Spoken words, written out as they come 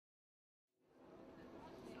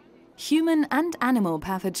Human and animal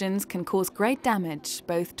pathogens can cause great damage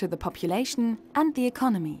both to the population and the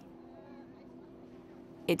economy.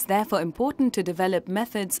 It's therefore important to develop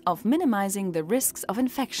methods of minimizing the risks of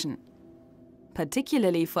infection,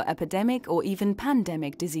 particularly for epidemic or even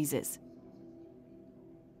pandemic diseases.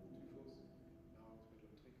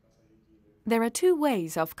 There are two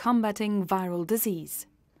ways of combating viral disease,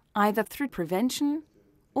 either through prevention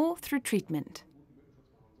or through treatment.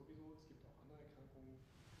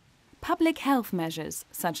 Public health measures,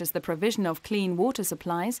 such as the provision of clean water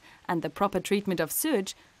supplies and the proper treatment of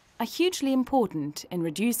sewage, are hugely important in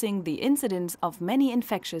reducing the incidence of many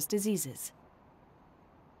infectious diseases.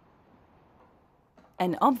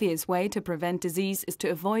 An obvious way to prevent disease is to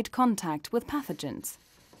avoid contact with pathogens.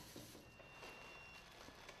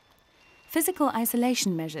 Physical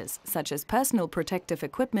isolation measures, such as personal protective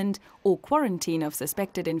equipment or quarantine of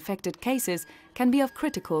suspected infected cases, can be of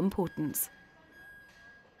critical importance.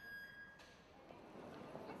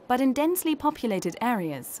 But in densely populated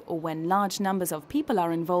areas, or when large numbers of people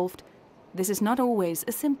are involved, this is not always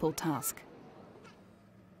a simple task.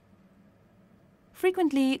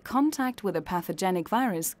 Frequently, contact with a pathogenic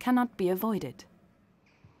virus cannot be avoided.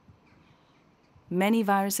 Many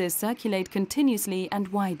viruses circulate continuously and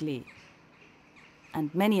widely,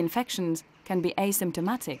 and many infections can be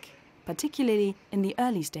asymptomatic, particularly in the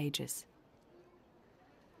early stages.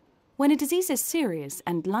 When a disease is serious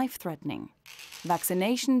and life-threatening,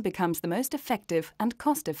 vaccination becomes the most effective and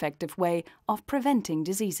cost-effective way of preventing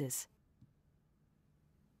diseases.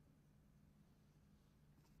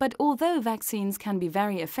 But although vaccines can be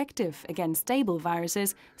very effective against stable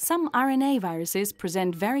viruses, some RNA viruses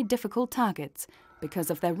present very difficult targets because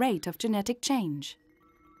of their rate of genetic change.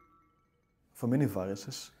 For many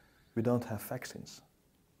viruses, we don't have vaccines.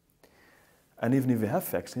 And even if we have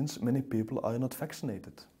vaccines, many people are not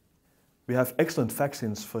vaccinated. We have excellent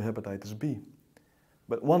vaccines for hepatitis B,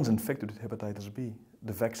 but once infected with hepatitis B,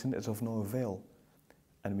 the vaccine is of no avail.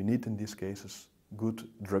 And we need in these cases good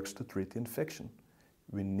drugs to treat the infection.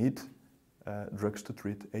 We need drugs to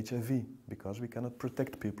treat HIV because we cannot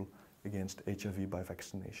protect people against HIV by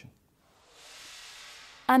vaccination.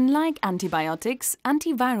 Unlike antibiotics,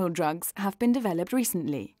 antiviral drugs have been developed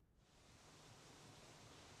recently.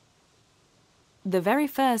 The very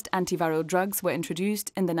first antiviral drugs were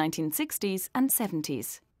introduced in the 1960s and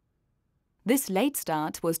 70s. This late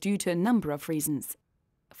start was due to a number of reasons.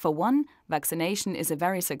 For one, vaccination is a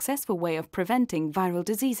very successful way of preventing viral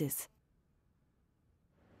diseases.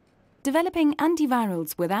 Developing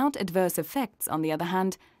antivirals without adverse effects, on the other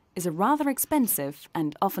hand, is a rather expensive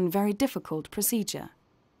and often very difficult procedure.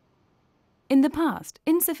 In the past,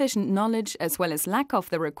 insufficient knowledge as well as lack of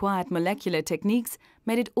the required molecular techniques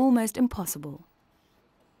made it almost impossible.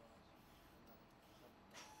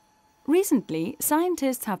 Recently,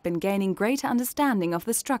 scientists have been gaining greater understanding of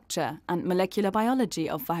the structure and molecular biology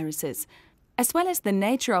of viruses, as well as the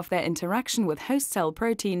nature of their interaction with host cell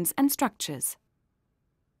proteins and structures.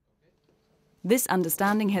 This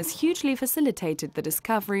understanding has hugely facilitated the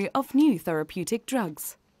discovery of new therapeutic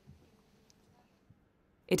drugs.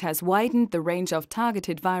 It has widened the range of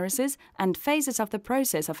targeted viruses and phases of the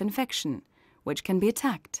process of infection, which can be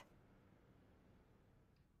attacked.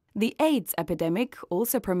 The AIDS epidemic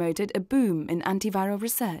also promoted a boom in antiviral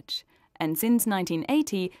research, and since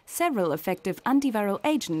 1980, several effective antiviral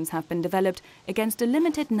agents have been developed against a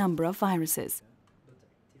limited number of viruses.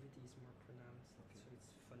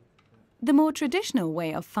 The more traditional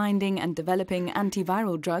way of finding and developing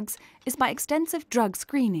antiviral drugs is by extensive drug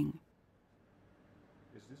screening.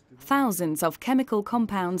 Thousands of chemical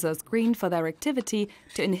compounds are screened for their activity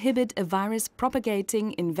to inhibit a virus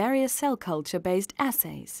propagating in various cell culture-based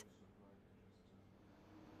assays.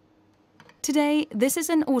 Today, this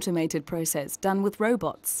is an automated process done with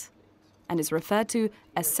robots and is referred to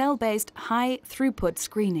as cell-based high-throughput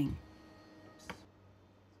screening.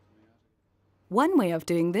 One way of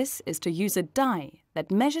doing this is to use a dye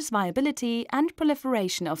that measures viability and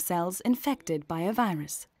proliferation of cells infected by a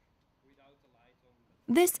virus.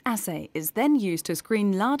 This assay is then used to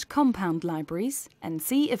screen large compound libraries and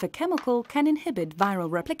see if a chemical can inhibit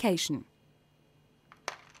viral replication.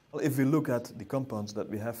 If we look at the compounds that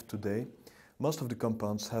we have today, most of the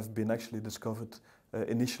compounds have been actually discovered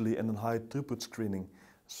initially in a high throughput screening.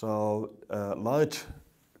 So large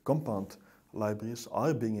compound libraries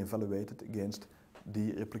are being evaluated against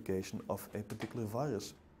the replication of a particular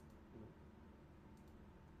virus.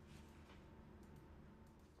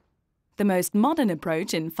 The most modern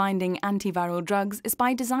approach in finding antiviral drugs is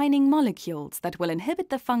by designing molecules that will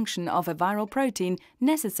inhibit the function of a viral protein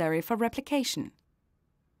necessary for replication.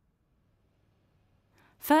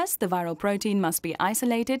 First, the viral protein must be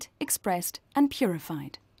isolated, expressed and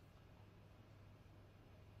purified.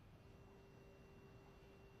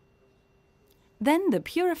 Then the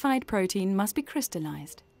purified protein must be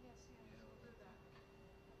crystallized.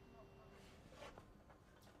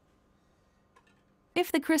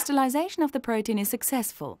 If the crystallization of the protein is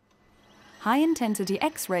successful, high-intensity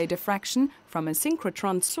X-ray diffraction from a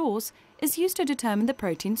synchrotron source is used to determine the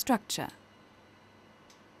protein structure.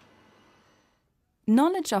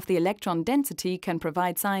 Knowledge of the electron density can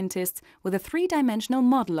provide scientists with a three-dimensional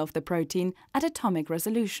model of the protein at atomic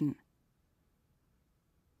resolution.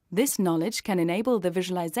 This knowledge can enable the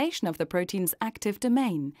visualization of the protein's active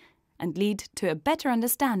domain and lead to a better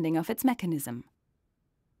understanding of its mechanism.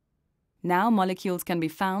 Now molecules can be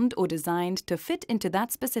found or designed to fit into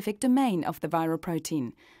that specific domain of the viral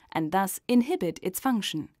protein and thus inhibit its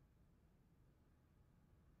function.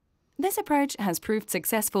 This approach has proved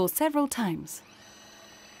successful several times.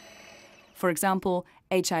 For example,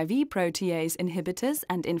 HIV protease inhibitors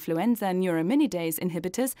and influenza neuraminidase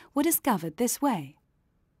inhibitors were discovered this way.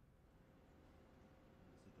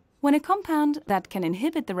 When a compound that can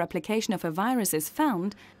inhibit the replication of a virus is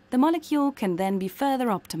found, the molecule can then be further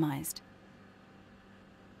optimized.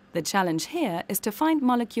 The challenge here is to find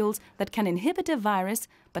molecules that can inhibit a virus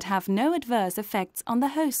but have no adverse effects on the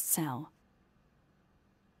host cell.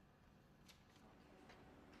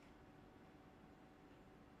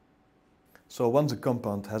 So once a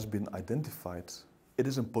compound has been identified, it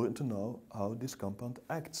is important to know how this compound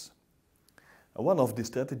acts. And one of the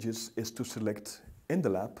strategies is to select in the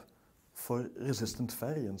lab for resistant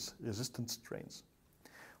variants, resistant strains.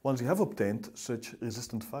 Once you have obtained such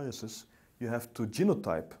resistant viruses, you have to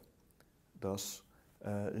genotype those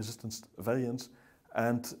resistant variants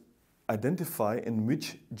and identify in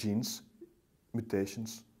which genes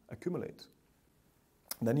mutations accumulate.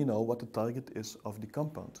 Then you know what the target is of the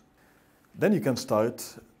compound. Then you can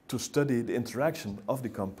start to study the interaction of the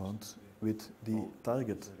compound with the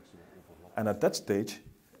target. And at that stage,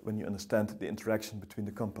 when you understand the interaction between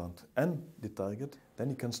the compound and the target, then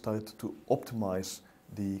you can start to optimize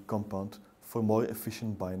the compound for more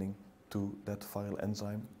efficient binding to that viral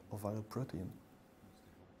enzyme or viral protein.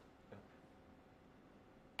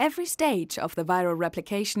 Every stage of the viral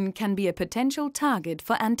replication can be a potential target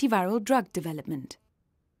for antiviral drug development.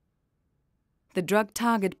 The drug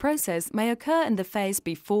target process may occur in the phase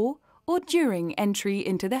before or during entry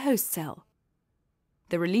into the host cell.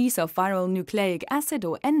 The release of viral nucleic acid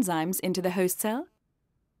or enzymes into the host cell,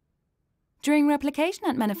 during replication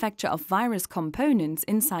and manufacture of virus components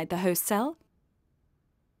inside the host cell,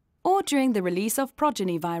 or during the release of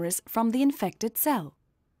progeny virus from the infected cell.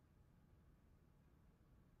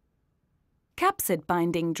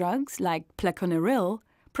 Capsid-binding drugs like Pleconaril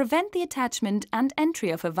prevent the attachment and entry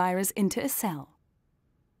of a virus into a cell.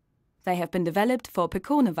 They have been developed for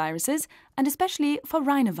picornaviruses and especially for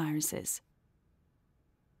rhinoviruses.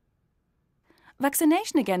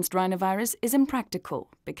 Vaccination against rhinovirus is impractical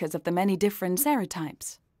because of the many different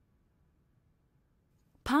serotypes.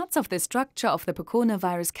 Parts of the structure of the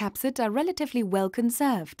picornavirus capsid are relatively well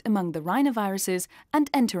conserved among the rhinoviruses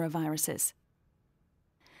and enteroviruses.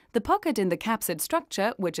 The pocket in the capsid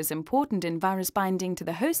structure, which is important in virus binding to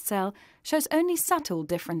the host cell, shows only subtle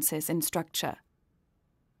differences in structure.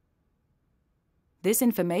 This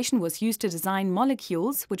information was used to design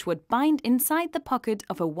molecules which would bind inside the pocket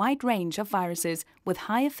of a wide range of viruses with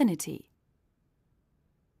high affinity.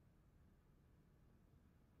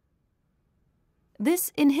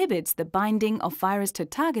 This inhibits the binding of virus to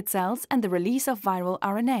target cells and the release of viral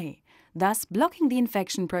RNA, thus blocking the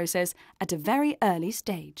infection process at a very early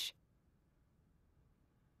stage.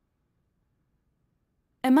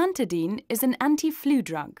 Amantadine is an anti-flu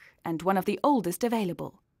drug and one of the oldest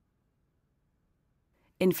available.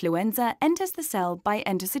 Influenza enters the cell by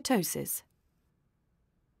endocytosis.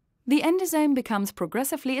 The endosome becomes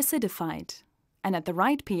progressively acidified, and at the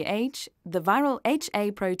right pH, the viral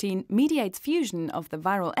HA protein mediates fusion of the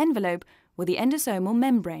viral envelope with the endosomal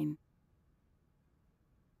membrane.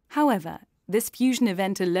 However, this fusion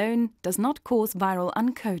event alone does not cause viral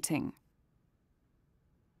uncoating.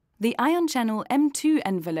 The ion channel M2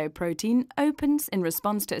 envelope protein opens in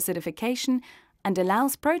response to acidification and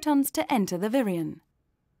allows protons to enter the virion.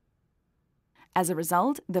 As a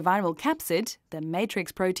result, the viral capsid, the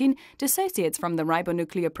matrix protein, dissociates from the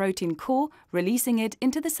ribonucleoprotein core, releasing it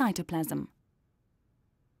into the cytoplasm.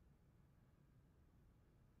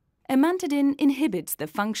 Amantadine inhibits the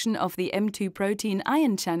function of the M2 protein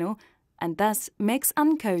ion channel and thus makes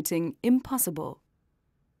uncoating impossible.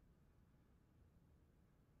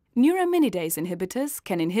 Neuraminidase inhibitors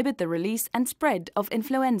can inhibit the release and spread of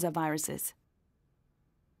influenza viruses.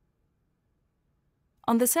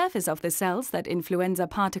 On the surface of the cells that influenza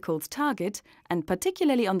particles target, and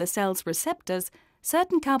particularly on the cell's receptors,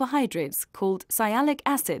 certain carbohydrates called sialic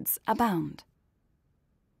acids abound.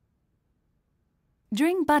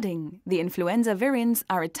 During budding, the influenza virions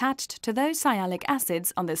are attached to those sialic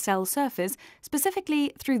acids on the cell surface,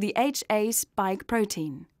 specifically through the HA spike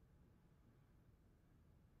protein.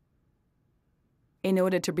 In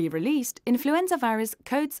order to be released, influenza virus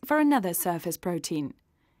codes for another surface protein,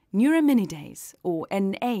 neuraminidase, or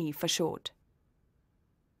Na for short.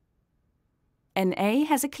 Na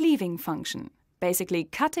has a cleaving function, basically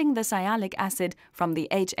cutting the sialic acid from the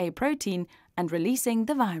HA protein and releasing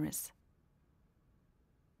the virus.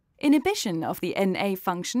 Inhibition of the Na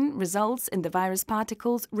function results in the virus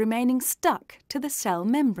particles remaining stuck to the cell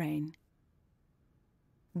membrane.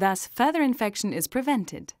 Thus, further infection is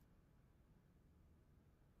prevented.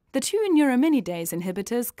 The two neuraminidase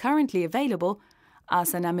inhibitors currently available are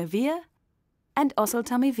zanamivir and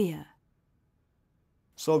oseltamivir.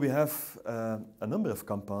 So we have a number of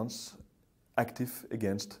compounds active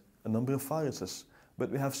against a number of viruses, but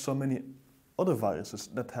we have so many other viruses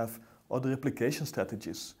that have other replication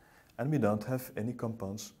strategies. And we don't have any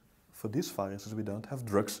compounds for these viruses. We don't have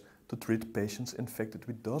drugs to treat patients infected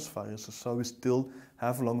with those viruses. So we still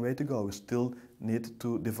have a long way to go. We still need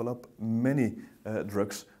to develop many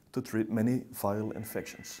drugs to treat many viral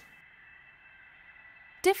infections.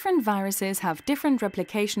 Different viruses have different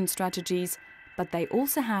replication strategies, but they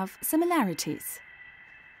also have similarities.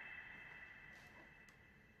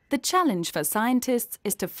 The challenge for scientists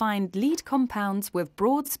is to find lead compounds with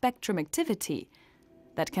broad spectrum activity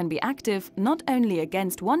that can be active not only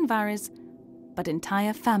against one virus, but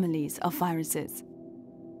entire families of viruses.